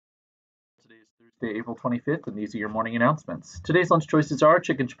Thursday, April 25th, and these are your morning announcements. Today's lunch choices are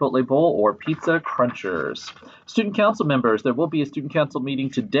chicken chipotle bowl or pizza crunchers. Student council members, there will be a student council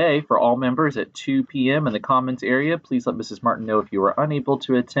meeting today for all members at 2 p.m. in the Commons area. Please let Mrs. Martin know if you are unable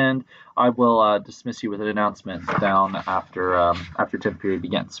to attend. I will dismiss you with an announcement down after 10th period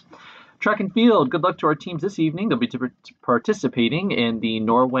begins. Track and field, good luck to our teams this evening. They'll be participating in the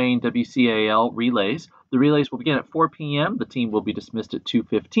Norwayne WCAL relays. The relays will begin at 4 p.m. The team will be dismissed at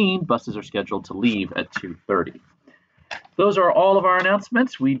 2:15. Buses are scheduled to leave at 2:30. Those are all of our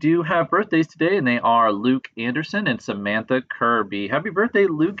announcements. We do have birthdays today, and they are Luke Anderson and Samantha Kirby. Happy birthday,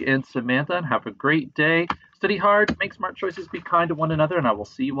 Luke and Samantha, and have a great day. Study hard, make smart choices, be kind to one another, and I will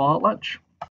see you all at lunch.